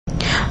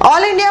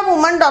All India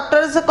woman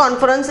doctors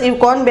conference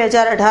ઇવકોન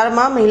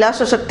 2018 મહિલા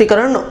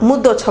સશક્તિકરણનો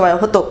મુદ્દો છવાયો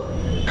હતો।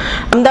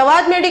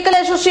 Ahmedabad medical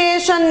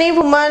એસોસિએશનની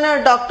woman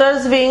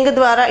doctors wing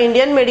દ્વારા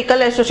ઇન્ડિયન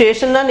મેડિકલ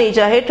એસોસિએશનના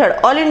નેજા હેઠળ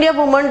all India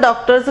woman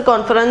doctors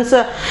conference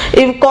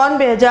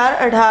ઇવકોન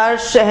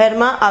 2018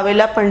 શહેરમાં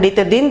આવેલા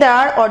પંડિત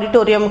દીનદયાળ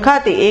ઓડિટોરિયમ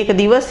ખાતે એક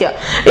દિવસીય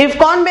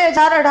ઇવકોન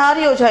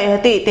 2018 યોજાઈ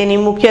હતી।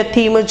 તેની મુખ્ય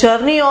theme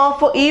journey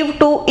of eve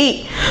two E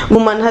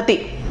woman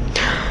હતી।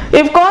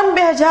 ઇવકોન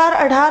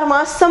 2018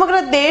 માં સમગ્ર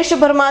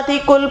દેશભરમાંથી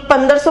કુલ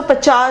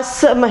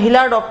 1550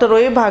 મહિલા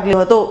ડોક્ટરોએ ભાગ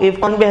લીધો હતો।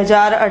 ઇવકોન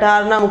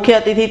 2018 ના મુખ્ય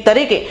અતિથિ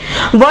તરીકે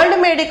વર્લ્ડ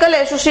મેડિકલ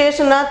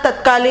એસોસિએશનના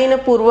તત્કાલીન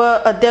પૂર્વ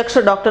અધ્યક્ષ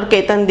ડોક્ટર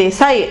કેતન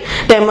દેસાઈએ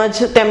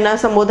તેમજ તેમના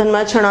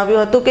સંબોધનમાં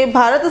જણાવ્યું હતું કે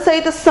ભારત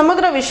સહિત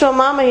સમગ્ર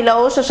વિશ્વમાં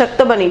મહિલાઓ સશક્ત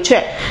બની છે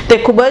તે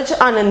ખૂબ જ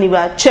આનંદની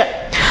વાત છે।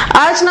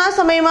 આજના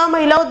સમયમાં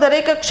મહિલાઓ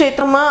દરેક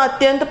ક્ષેત્રમાં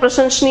અત્યંત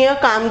પ્રશંસનીય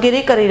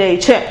કામગીરી કરી રહી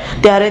છે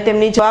ત્યારે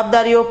તેમની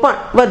જવાબદારીઓ પણ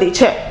વધી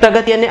છે।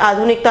 પ્રગતિ અને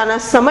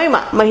આધુનિકતાના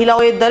સમયમાં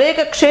મહિલાઓએ દરેક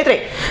ક્ષેત્રે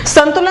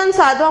સંતુલન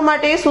સાધવા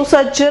માટે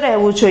સુસજ્જ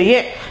રહેવું જોઈએ।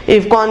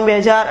 ઇવકોન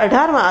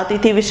 2018 માં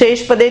અતિથિ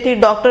વિશેષ પદેથી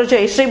ડોક્ટર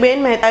જયશ્રીબેન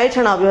મહેતાએ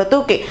જણાવ્યું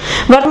હતું કે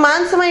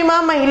વર્તમાન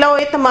સમયમાં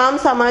મહિલાઓએ તમામ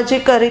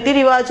સામાજિક રીતિ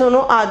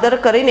રિવાજોનો આદર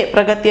કરીને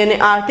પ્રગતિ અને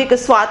આર્થિક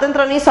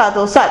સ્વાતંત્ર્યની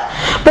સાથોસાથ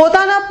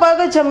પોતાના પગ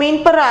જમીન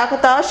પર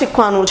રાખતા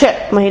શીખવાનું છે।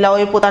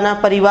 મહિલાઓએ પોતાના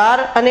પરિવાર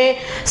અને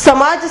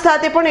સમાજ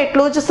સાથે પણ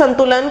એટલું જ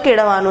સંતુલન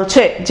કેળવવાનું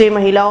છે જે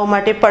મહિલાઓ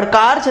માટે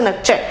પડકારજનક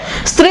છે।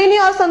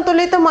 સ્ત્રીની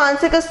અસંતુલિત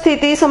માનસિક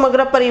સ્થિતિ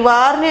સમગ્ર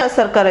પરિવારને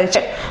અસર કરે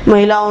છે।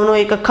 મહિલાઓનો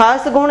એક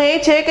ખાસ ગુણ એ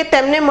છે કે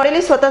તેમને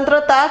મળેલી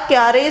સ્વતંત્રતા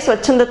ક્યારેય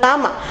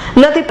સ્વચ્છંદતામાં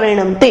નથી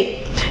પરિણમતી।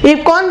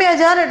 ઇવકોન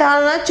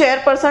 2018 ના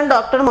ચેરપર્સન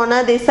ડોક્ટર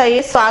મોના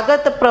દેસાઈએ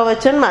સ્વાગત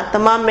પ્રવચનમાં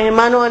તમામ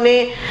મહેમાનો અને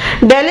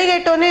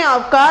ડેલિગેટોને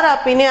આવકાર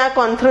આપીને આ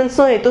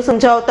કોન્ફરન્સનો હેતુ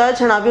સમજાવતા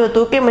જણાવ્યું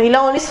હતું કે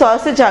મહિલાઓની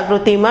સ્વાસ્થ્ય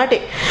જાગૃતિ માટે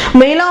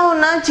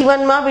મહિલાઓના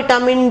જીવનમાં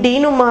વિટામિન ડી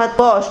નું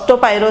મહત્વ,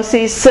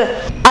 ઓસ્ટોપાયરોસિસ,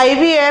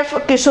 આઈવીએફ,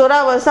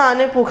 કિશોરાવસ્થા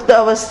અને પુખ્ત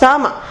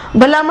અવસ્થામાં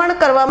ભલામણ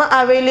કરવામાં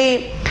આવેલી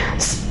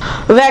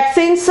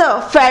vaccines,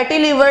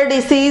 fatty liver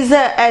disease,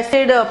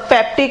 acid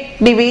peptic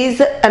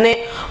ડિવીઝ અને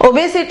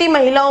ઓબેસિટી,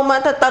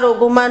 મહિલાઓમાં થતા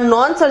રોગોમાં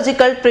નોન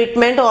સર્જિકલ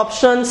ટ્રીટમેન્ટ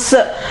ઓપ્શન્સ,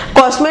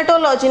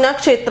 કોસ્મેટોલોજીના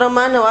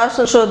ક્ષેત્રમાં નવા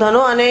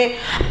સંશોધનો અને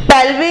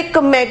પેલ્વિક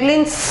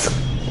મેગ્લિન્સ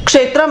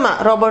ક્ષેત્રમાં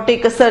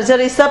રોબોટિક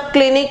સર્જરી, સબ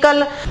ક્લિનિકલ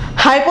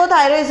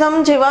હાઇપોથાઇરોઇઝમ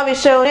જેવા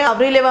વિષયોને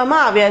આવરી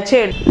લેવામાં આવ્યા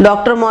છે।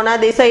 Doctor Mona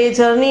દેસાઈએ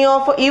journey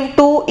of eve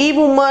two E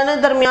woman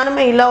દરમિયાન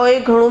મહિલાઓએ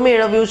ઘણું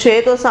મેળવ્યું છે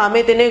તો સામે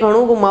તેને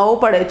ઘણું ગુમાવવું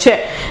પડે છે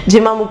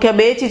જેમાં મુખ્ય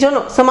બે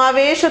ચીજોનો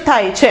સમાવેશ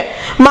થાય છે,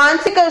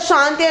 માનસિક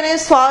શાંતિ અને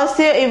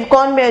સ્વાસ્થ્ય।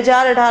 ઇવકોન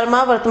 2018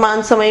 માં વર્તમાન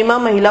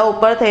સમયમાં મહિલાઓ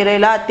ઉપર થઈ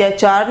રહેલા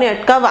અત્યાચારને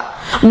અટકાવવા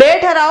બે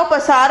ઠરાવ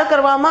પસાર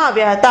કરવામાં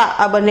આવ્યા હતા।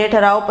 આ બંને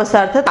ઠરાવ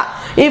પસાર થતા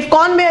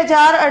ઇવકોન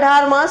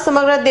 2018 માં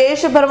સમગ્ર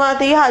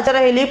દેશભરમાંથી હાજર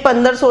રહેલી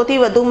 1500 થી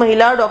વધુ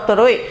મહિલા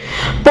ડોક્ટરોએ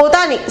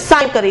પોતાની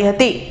સાઇન કરી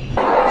હતી।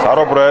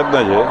 સારો પ્રયત્ન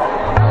છે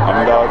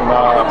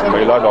અમદાવાદના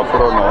મહિલા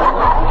ડોક્ટરોનો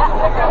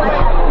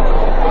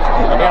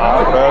અને આ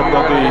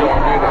પ્રયત્નથી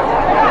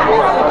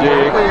જે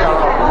એક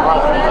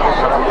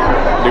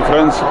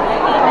ડિફરન્સ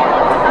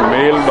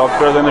મેલ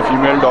ડોક્ટર્સ અને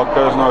ફિમેલ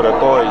ડોક્ટર્સનો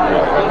રહેતો હોય છે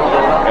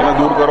એને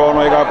દૂર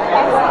કરવાનો એક આ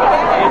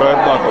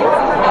પ્રયત્ન હતો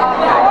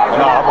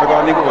અને આ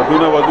પ્રકારની વધુ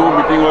ને વધુ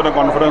મિટિંગો અને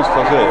કોન્ફરન્સ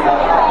થશે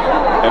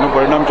એનું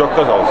પરિણામ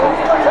ચોક્કસ આવશે।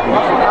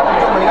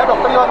 મહિલા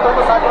ડોક્ટરની વાત કરીએ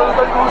તો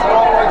સાયકોલોજીકલ ટૂલ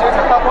સ્ટ્રોંગ હોય છે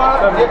છતાં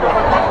પણ જે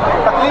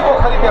તકલીફો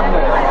ખરી કે અમને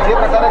જે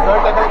પ્રકારે ઘર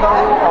ટેકલ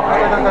કરવું,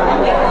 ઓપરેશન કરવું,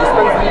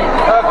 ડિસ્પેન્સરી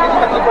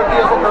કેટલી તકલીફ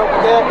પડતી હશે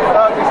કે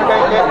કહી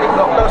શકાય કે એક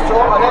ડોક્ટર છો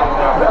અને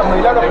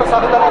મહિલા ડોક્ટર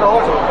સાથે તમે રહો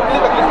છો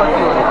કેટલી તકલીફ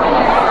પડતી હોય?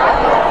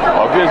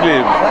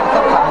 ઓબ્વિયસલી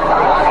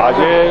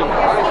આજે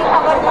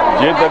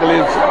જે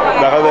તકલીફ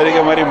દાખલા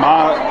તરીકે મારી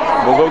મા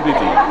ભોગવતી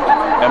હતી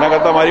એના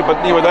કરતાં મારી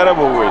પત્ની વધારે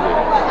ભોગવે છે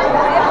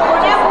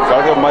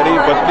કારણ કે મારી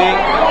પત્ની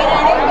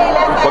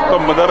ફક્ત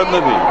મધર જ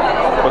નથી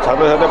પણ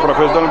સાથે સાથે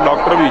પ્રોફેશનલ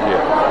ડૉક્ટર બી છે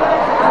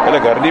એટલે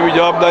ઘરની બી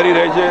જવાબદારી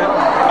રહે છે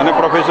અને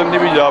પ્રોફેશનની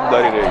બી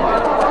જવાબદારી રહે છે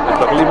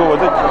તકલીફો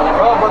વધે જ છે।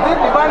 બધી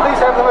ડિમાન્ડ થઈ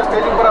સાહેબ તમે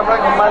સ્ટેજ ઉપર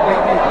હમણાં ડિમાન્ડ થઈ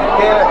હતી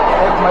કે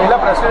એક મહિલા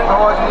પ્રેસિડેન્ટ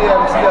હોવા જોઈએ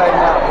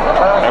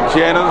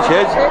એમસીઆઈના તો છે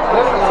જ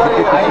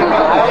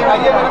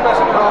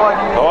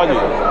થવા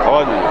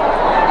જોઈએ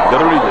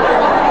જરૂરી છે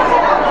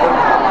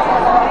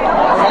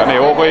અને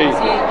એવો કોઈ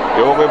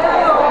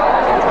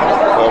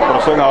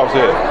પ્રસંગ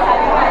આવશે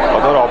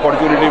અથવા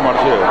ઓપોર્ચ્યુનિટી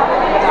મળશે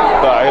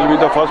તો I will be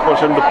the first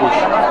person to push.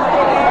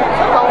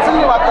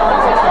 કાઉન્સિલની વાત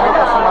કરવાની છે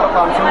મારો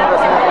કાઉન્સિલની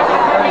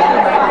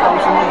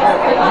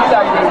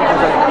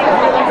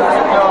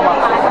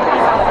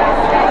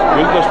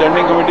બિલ તો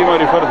સ્ટેન્ડિંગ કમિટીમાં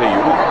રિફર થઈ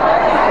ગયું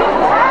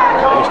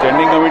ને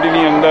સ્ટેન્ડિંગ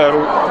કમિટીની અંદર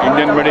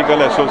Indian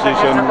medical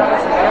association,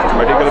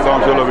 medical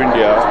council of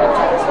India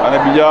અને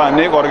બીજા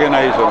અનેક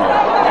ઓર્ગેનાઇઝેશનો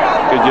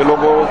કે જે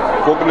લોકો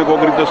કોઈકને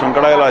કોઈક રીતે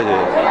સંકળાયેલા છે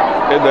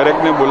એ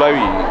દરેકને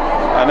બોલાવી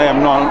અને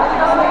એમનો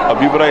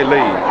અભિપ્રાય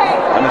લઈ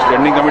અને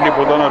સ્ટેન્ડિંગ કમિટી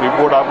પોતાનો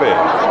રિપોર્ટ આપે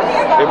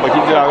એ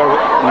પછી જે આગળ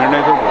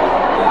નિર્ણય થશે।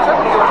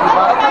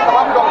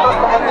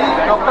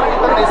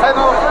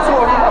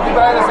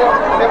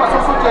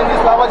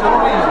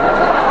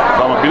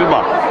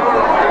 બિલમાં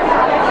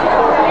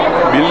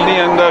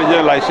અંદર જે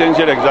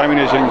લાઇસન્શિયડ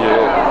એક્ઝામિનેશન છે,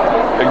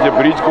 એક જે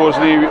બ્રિજ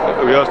કોર્સની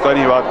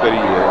વ્યવસ્થાની વાત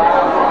કરી છે,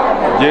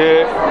 જે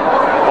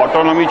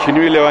ઓટોનોમી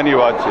છીનવી લેવાની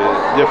વાત છે,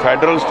 જે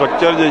ફેડરલ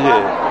સ્ટ્રક્ચર જે છે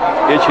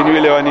એ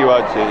છીનવી લેવાની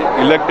વાત છે,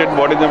 ઇલેક્ટેડ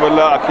બોડીને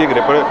બદલે આખી એક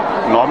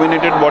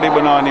નોમિનેટેડ બોડી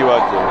બનાવવાની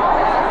વાત છે,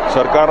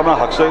 સરકારના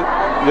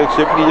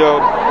હસ્તક્ષેપની જે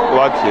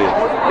વાત છે,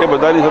 એ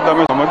બધાની સાથે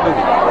અમે સમજ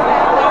નથી.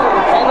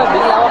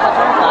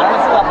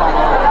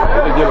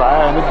 જે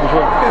લાયા એને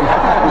પૂછો.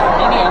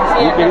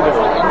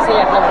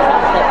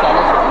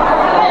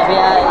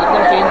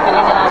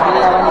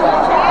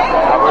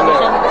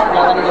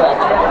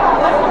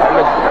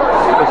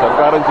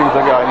 સરકાર જ કહી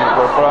શકે આની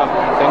ઉપર, પણ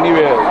એની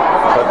વે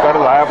સરકાર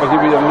લાયા પછી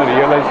બી અમને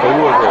રિયલાઇઝ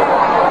થયું હશે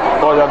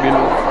તો જ આ બિલ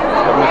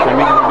તમને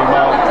સ્ટેન્ડિંગ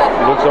કમિટીમાં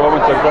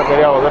લોકસભામાં ચર્ચા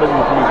કર્યા વગર જ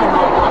મૂકવી જોઈએ.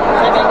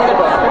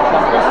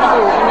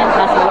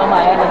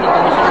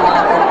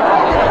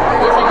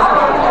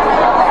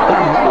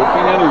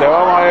 ઓપિનિયન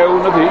લેવામાં આવે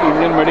એવું નથી.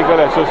 ઇન્ડિયન મેડિકલ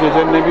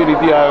એસોસિએશનને બી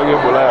નીતિ આયોગે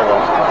બોલાયા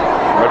હતા,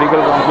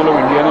 મેડિકલ કાઉન્સિલ ઓફ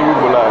ઇન્ડિયાને બી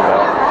બોલાયા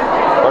હતા,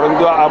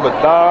 પરંતુ આ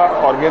બધા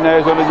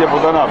ઓર્ગેનાઇઝેશને જે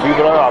પોતાના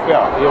અભિપ્રાયો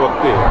આપ્યા એ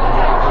વખતે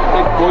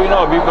એ કોઈનો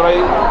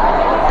અભિપ્રાય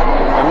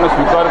એમને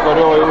સ્વીકાર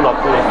કર્યો હોય એવું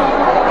લાગતું નથી.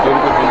 જે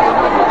રીતે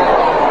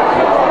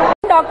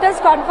ડોક્ટર્સ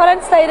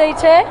કોન્ફરન્સ થઈ રહી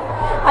છે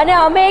અને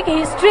અમે એક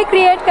હિસ્ટ્રી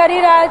ક્રિએટ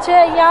કરી રહ્યા છે.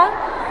 અહીંયા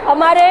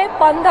અમારે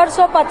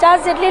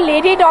 1550 જેટલી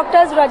લેડી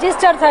ડોક્ટર્સ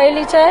રજીસ્ટર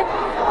થયેલી છે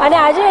અને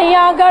આજે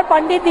અહીંયા આગળ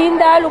પંડિત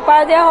દીનદયાળ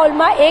ઉપાધ્યાય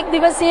હોલમાં એક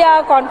દિવસીય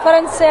આ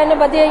કોન્ફરન્સ છે અને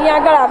બધી અહીંયા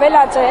આગળ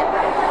આવેલા છે.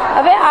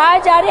 હવે આ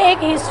જ્યારે એક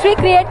હિસ્ટ્રી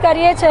ક્રિએટ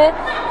કરીએ છીએ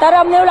ત્યારે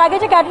અમને એવું લાગે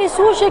છે કે આટલી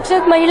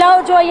સુશિક્ષિત મહિલાઓ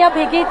જો અહીંયા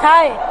ભેગી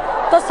થાય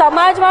તો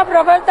સમાજમાં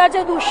પ્રવર્તતા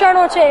જે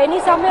દૂષણો છે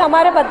એની સામે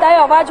અમારે બધાએ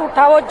અવાજ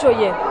ઉઠાવવો જ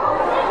જોઈએ.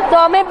 તો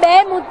અમે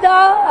 2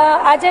 મુદ્દા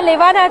આજે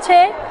લેવાના છે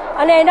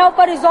અને એના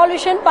ઉપર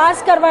રિઝોલ્યુશન પાસ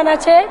કરવાના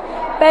છે.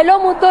 પહેલો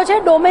મુદ્દો છે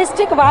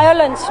ડોમેસ્ટિક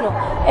વાયોલન્સનો,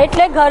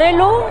 એટલે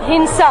ઘરેલું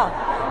હિંસા,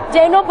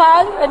 જેનો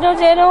ભાગ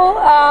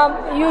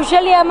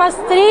યુઝ્યુઅલી એમાં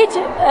સ્ત્રી જ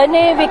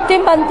એની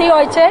વિક્ટિમ બનતી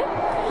હોય છે.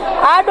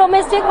 આ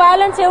ડોમેસ્ટિક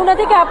વાયોલન્સ એવું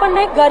નથી કે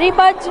આપણને ગરીબ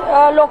જ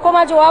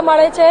લોકોમાં જોવા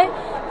મળે છે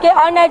કે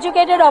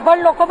અનએજ્યુકેટેડ અભણ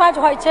લોકોમાં જ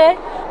હોય છે.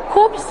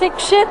 ખૂબ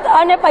શિક્ષિત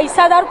અને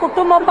પૈસાદાર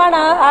કુટુંબો પણ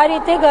આ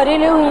રીતે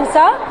ઘરેલું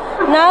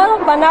હિંસાના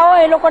બનાવો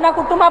એ લોકોના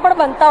કુટુંબમાં પણ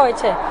બનતા હોય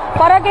છે.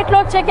 ફરક એટલો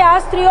જ છે કે આ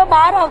સ્ત્રીઓ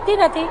બહાર આવતી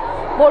નથી,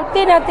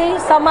 બોલતી નથી,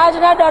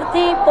 સમાજના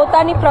ડરથી,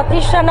 પોતાની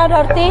પ્રતિષ્ઠાના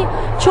ડરથી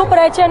ચૂપ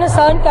રહે છે અને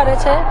સહન કરે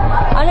છે.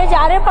 અને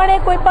જ્યારે પણ એ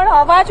કોઈ પણ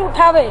અવાજ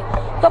ઉઠાવે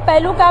તો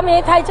પહેલું કામ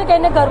એ થાય છે કે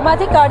એને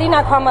ઘરમાંથી કાઢી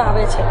નાખવામાં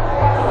આવે છે.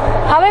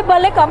 હવે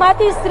ભલે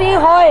કમાતી સ્ત્રી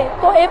હોય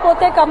તો એ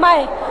પોતે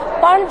કમાય,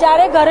 પણ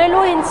જ્યારે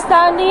ઘરેલું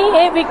હિંસાની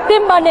એ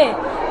વિક્ટિમ બને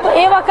તો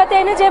એ વખતે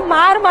એને જે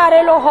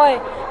મારેલો હોય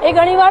એ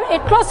ઘણીવાર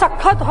એટલો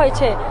સખત હોય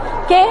છે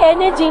કે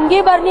એને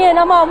જિંદગીભરની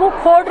એનામાં અમુક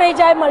ખોડ રહી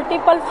જાય,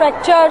 મલ્ટિપલ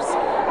ફ્રેક્ચર્સ,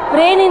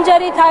 બ્રેન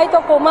ઇન્જરી થાય તો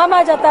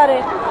કોમામાં જતા રહે.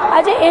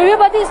 આજે એવી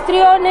બધી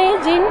સ્ત્રીઓને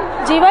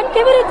જીવન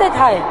કેવી રીતે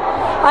થાય?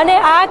 અને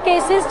આ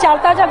કેસીસ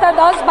ચાલતા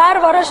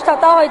 10-12 વર્ષ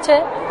થતા હોય છે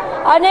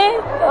અને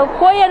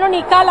કોઈ એનો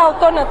નિકાલ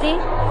આવતો નથી.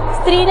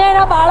 સ્ત્રીને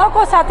એના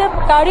બાળકો સાથે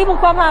કાઢી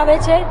મૂકવામાં આવે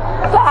છે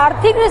તો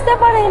આર્થિક રીતે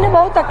પણ એને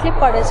બહુ તકલીફ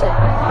પડે છે.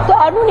 તો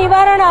આનું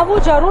નિવારણ આવવું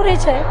જરૂરી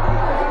છે.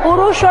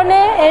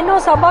 પુરુષોને એનો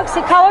સબક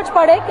શીખવવો જ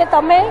પડે કે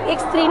તમે એક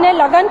સ્ત્રીને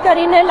લગ્ન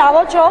કરીને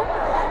લાવો છો,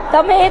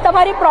 તમે એ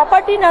તમારી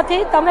પ્રોપર્ટી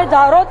નથી, તમે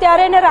ધારો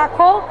ત્યારે એને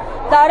રાખો,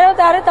 ધારો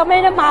ત્યારે તમે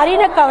એને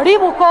મારીને કાઢી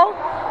મૂકો,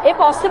 એ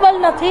પોસિબલ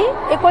નથી.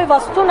 એ કોઈ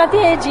વસ્તુ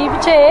નથી, એ જીવ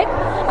છે એક,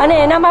 અને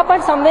એનામાં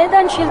પણ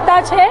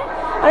સંવેદનશીલતા છે.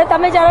 અને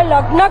તમે જ્યારે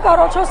લગ્ન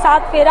કરો છો,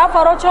 7 ફેરા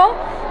ફરો છો,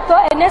 તો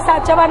એને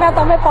સાચવવાના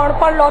તમે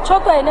પણ લો છો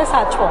તો એને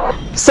સાચવો.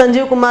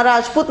 સંજીવ કુમાર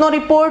રાજપૂતનો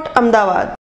રિપોર્ટ, અમદાવાદ.